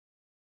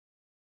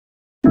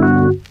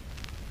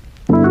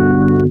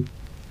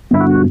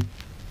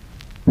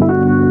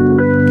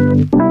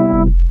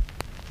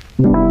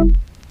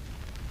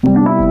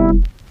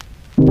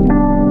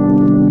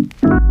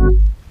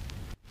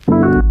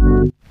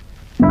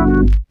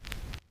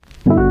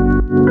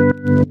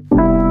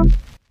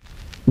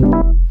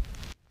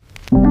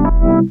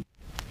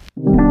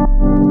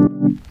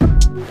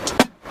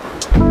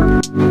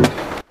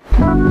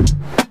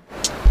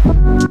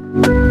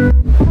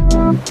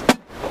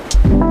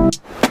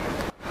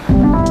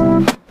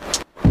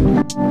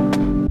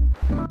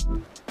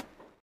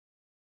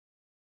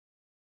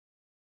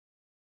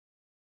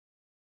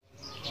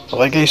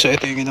Okay guys, so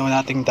ito yung ginawa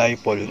nating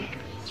dipole.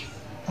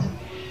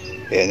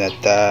 Ayan,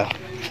 at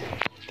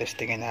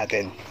testingin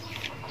natin.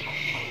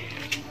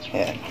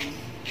 Ayan.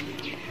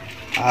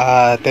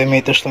 10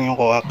 meters lang yung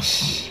coax.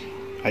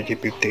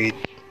 RG58.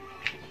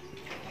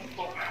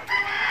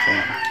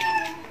 Ayan.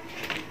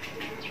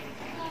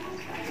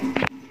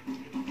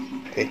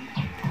 Okay.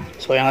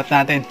 So iangat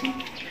natin.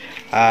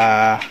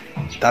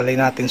 Tali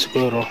natin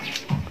siguro.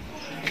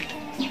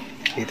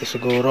 Dito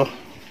siguro.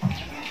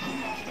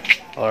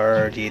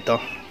 Or dito.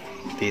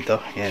 Dito,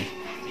 yan.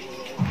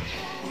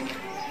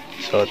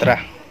 So tara,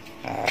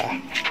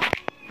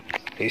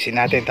 ayusin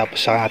natin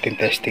tapos saka natin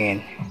testingin.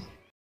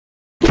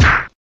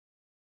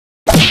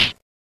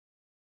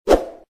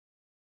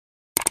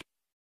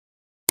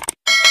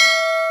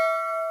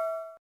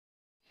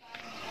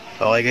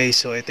 Okay guys,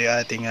 so ito yung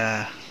ating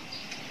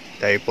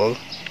dipole.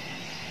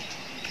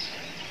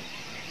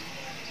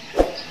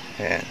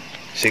 Ayan,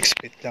 6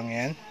 feet lang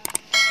yan.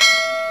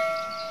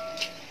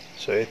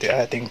 So ito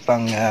yung ating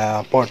pang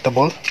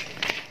portable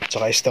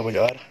saka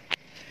SWR.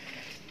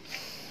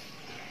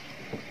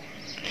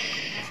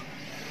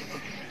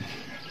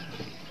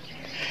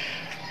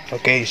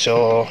 Okay,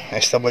 so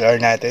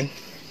SWR natin.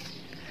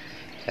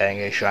 Ayan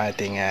guys yung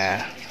ating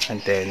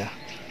antenna.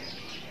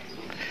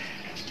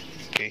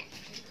 Okay,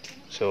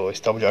 so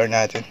SWR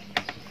natin.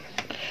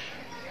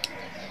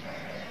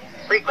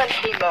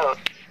 Frequency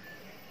mode.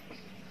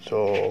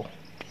 So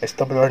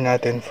SWR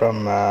natin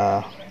from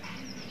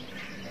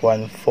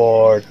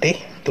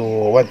 140 to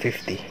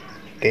 150.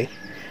 Okay,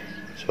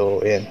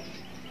 so ayan,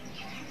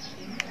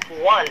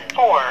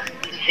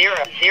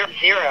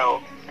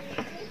 14000.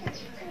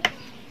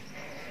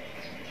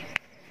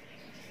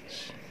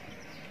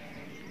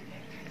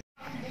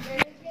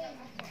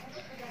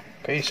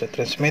 okay, so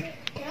transmit.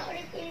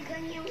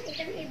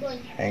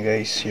 Ayan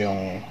guys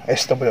yung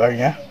SWR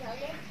nya,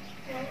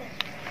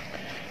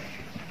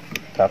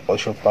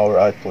 tapos yung power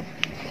output.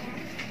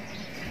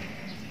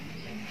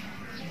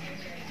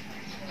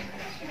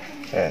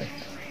 Ayan,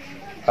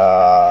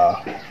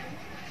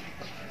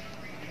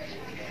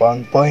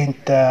 1.8.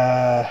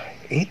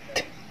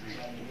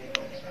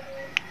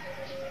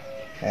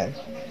 Ayan,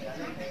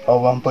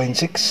 o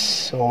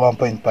 1.6 o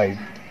 1.5.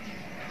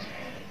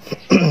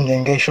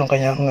 Yan guys yung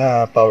kanyang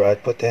power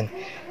output. Yan,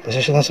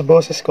 pasensya na sa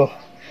boses ko.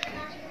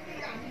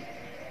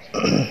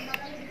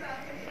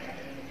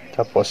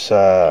 Tapos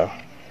 141.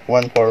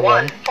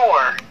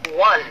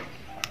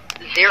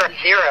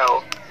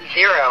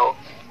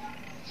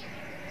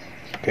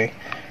 14100. Okay,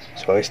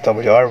 so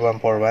SWR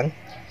 141.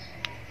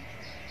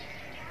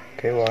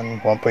 Okay,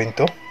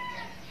 1.2.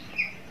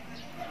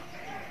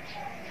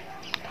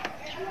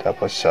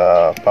 Tapos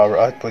power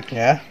output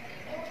nya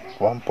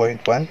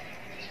 1.1.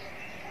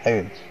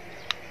 Ayun,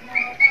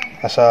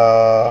 nasa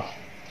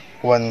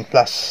 1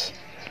 plus,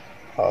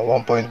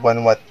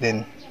 1.1 watt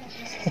din.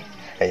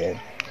 Ayan,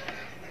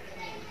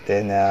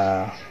 then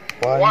 1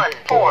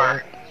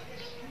 4,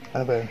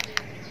 ano ba yun,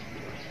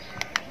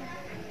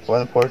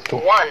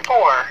 142.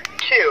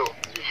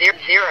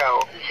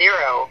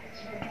 14200.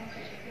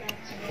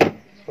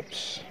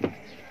 Oops.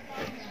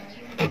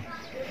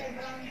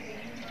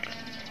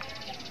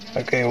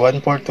 Okay,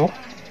 142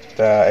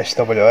 the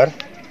SWR,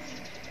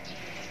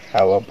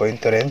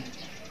 1.2 rin.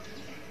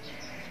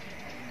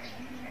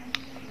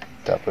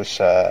 Tapos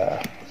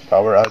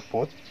power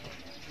output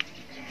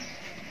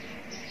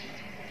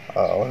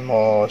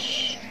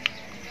almost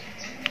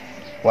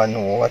 1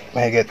 watt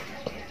mahigit.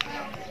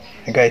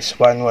 Guys,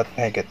 1 watt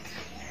mahigit.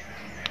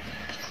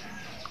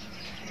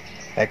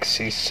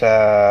 X is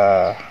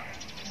 14300.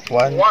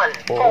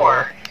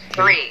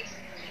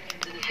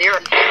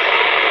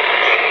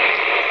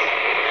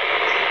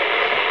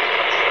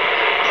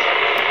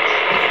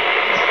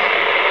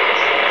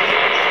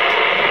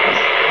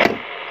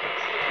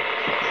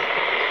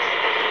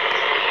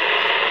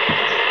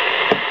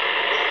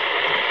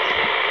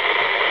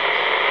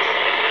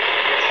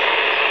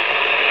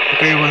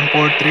 Okay,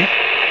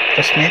 143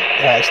 transmit,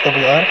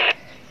 SWR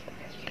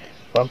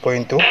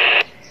 1.2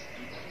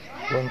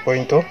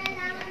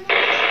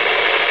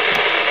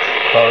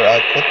 power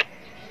output.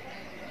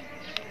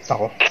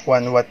 Ako,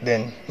 1 watt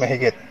din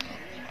mahigit.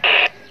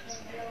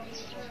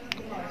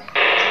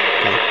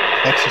 Okay,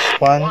 next is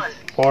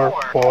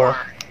 144.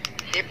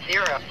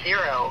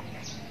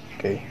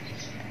 Okay,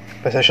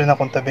 pasensya na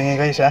kung tabingin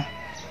guys ha.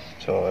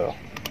 So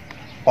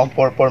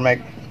 144 meg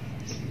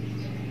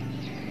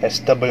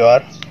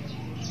SWR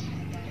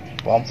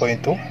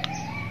 1.2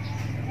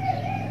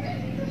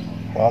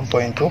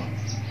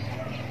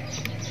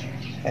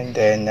 and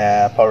then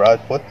power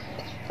output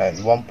and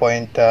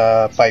 1.5.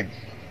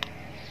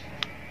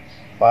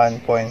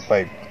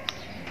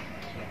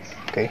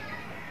 Okay.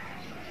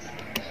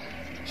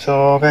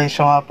 So guys,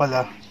 so nga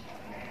pala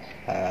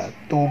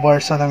 2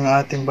 bars na lang yung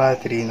ating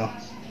battery, no?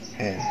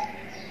 Ayan,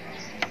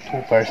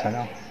 2 bars na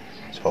lang.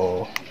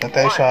 So na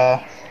tayo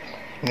sa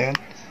ano yun?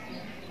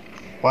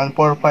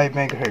 145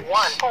 megahertz.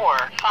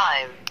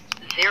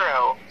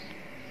 1450000.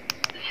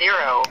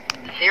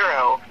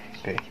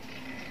 Okay.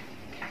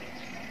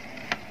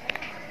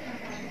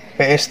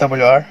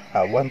 PSWR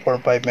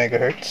 145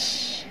 megahertz.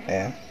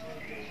 Ayan,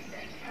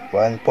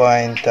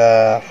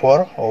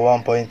 1.4 o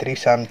 1.3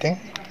 something.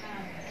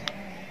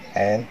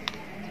 And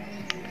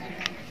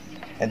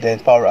then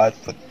power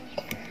output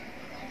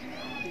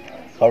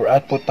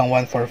ng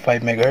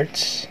 145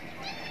 megahertz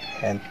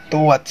and 2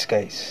 watts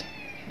guys.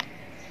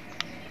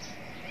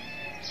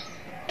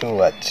 2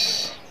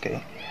 watts.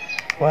 Okay.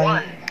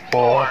 1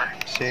 4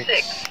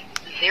 6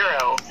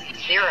 0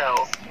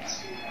 0.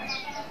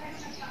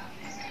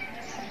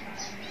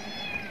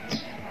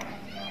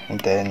 and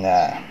then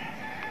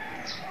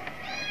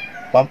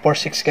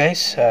 146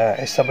 guys,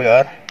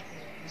 SWR.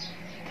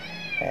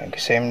 And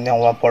same ng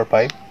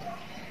 145.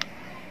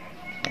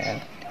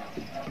 and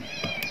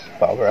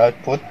power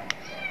output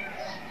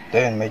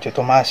then medyo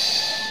tumas,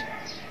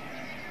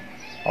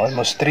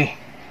 almost 3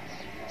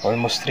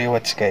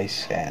 watts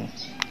guys. And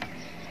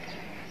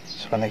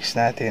so next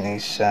natin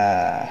is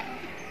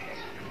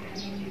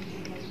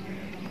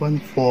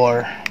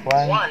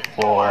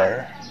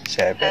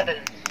 14147.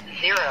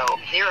 0 0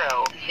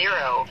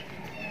 0.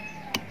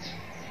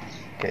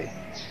 Okay,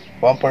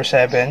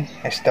 147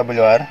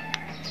 SWR,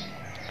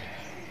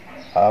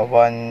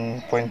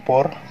 1.4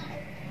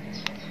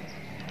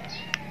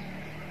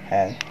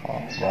 and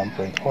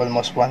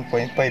almost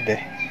 1.5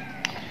 eh.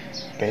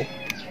 Okay,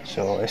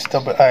 so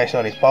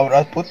power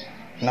output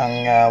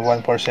ng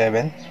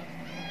 147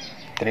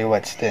 3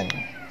 watts din.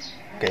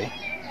 Okay,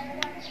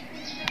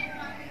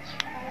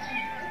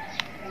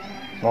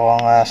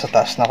 mukhang sa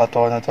taas na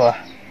katono to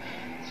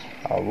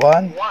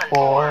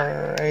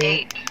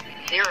 148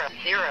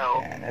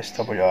 0 and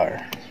SWR.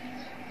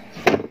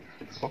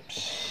 Oops.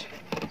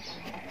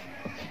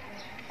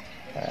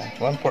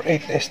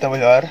 148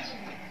 SWR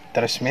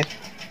transmit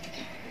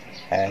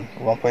and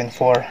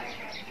 1.4.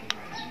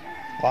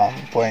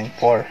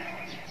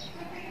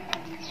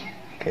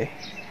 Okay.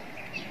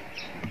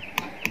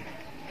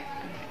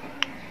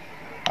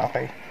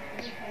 Okay.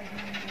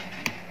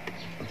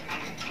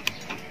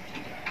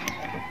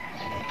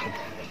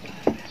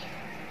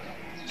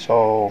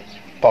 So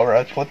power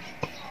output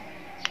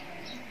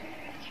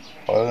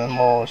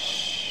almost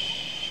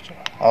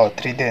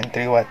 3 din,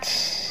 3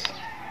 watts.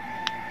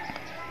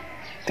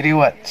 3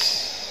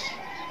 watts.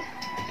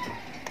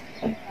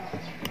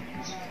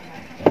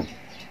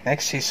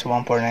 Next is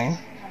 149.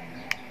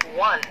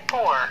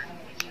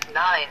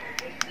 149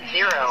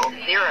 0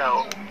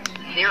 0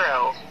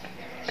 0.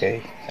 Okay,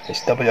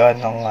 SWR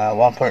ng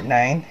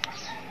 149.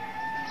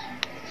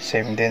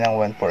 Same din ng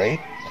 148.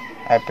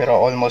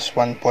 Pero almost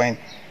 1 point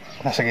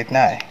nasa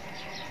gitna eh.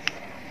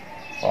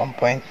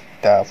 1.4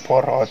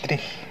 o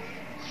 3.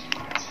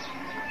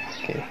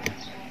 Okay.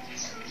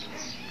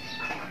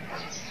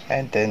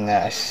 And then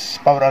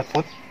power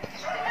output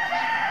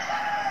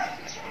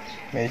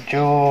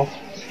medyo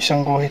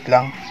isang guhit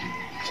lang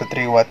sa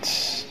 3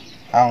 watts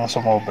ang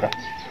sumobra.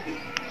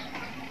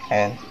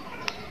 And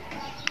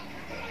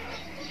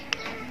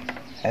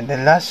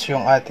then last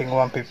yung ating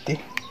 150.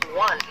 1500000.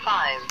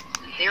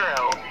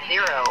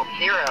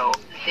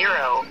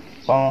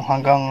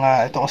 Hanggang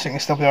ito kasing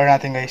SWR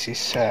natin guys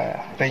is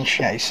range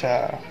niya is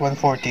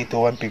 140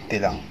 to 150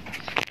 lang.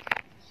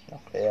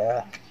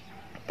 Kaya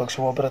pag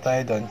sumobra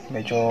tayo doon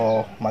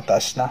medyo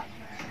mataas na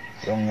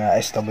yung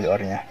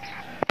SWR niya.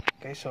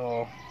 Okay,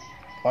 so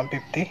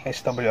 150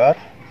 SWR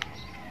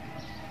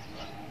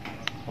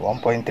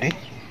 1.3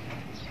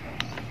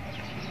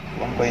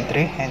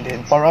 and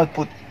then power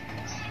output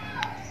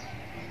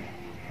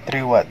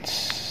 3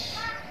 watts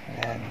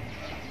and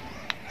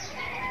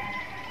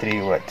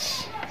 3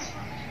 watts.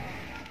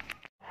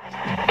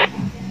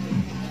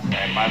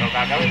 Paano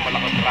gagawin?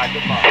 Malakas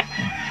radyo pa.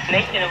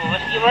 Next, nabubas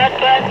kibat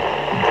ka.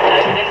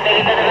 Ganda-ganda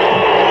na ng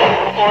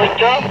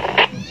audio.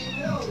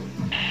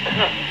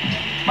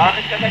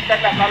 Bakit ka guys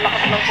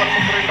naglalakas ng phone mo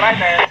green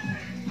rider?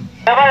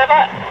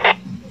 Napa?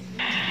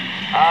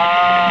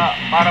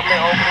 Para may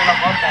opening na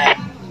konti.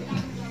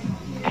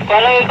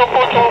 Parang ikaw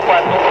po itong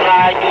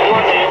radyo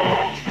yun.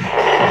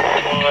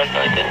 Itong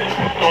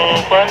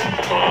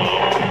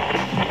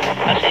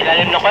nasa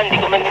ilalim na kwan,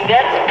 hindi ko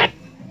maintindihan.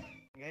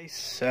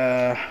 Guys,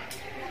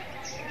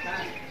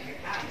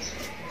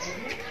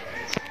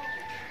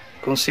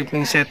 kung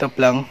simpleng setup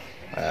lang,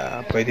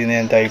 pwede na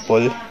yan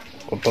dipole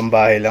kung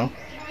pambahay lang.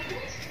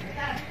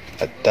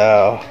 At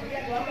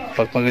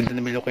pag maganda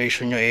na may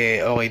location nyo,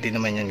 okay din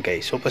naman yan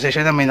guys. So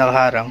pasensya na, may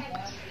nakaharang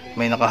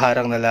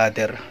na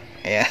ladder.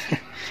 Ayan.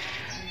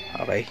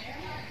 Okay,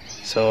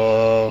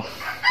 so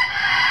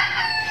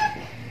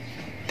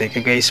thank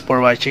you guys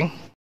for watching.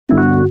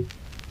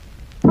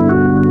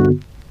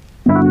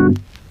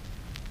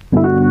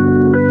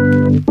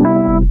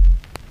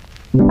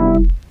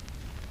 Bye.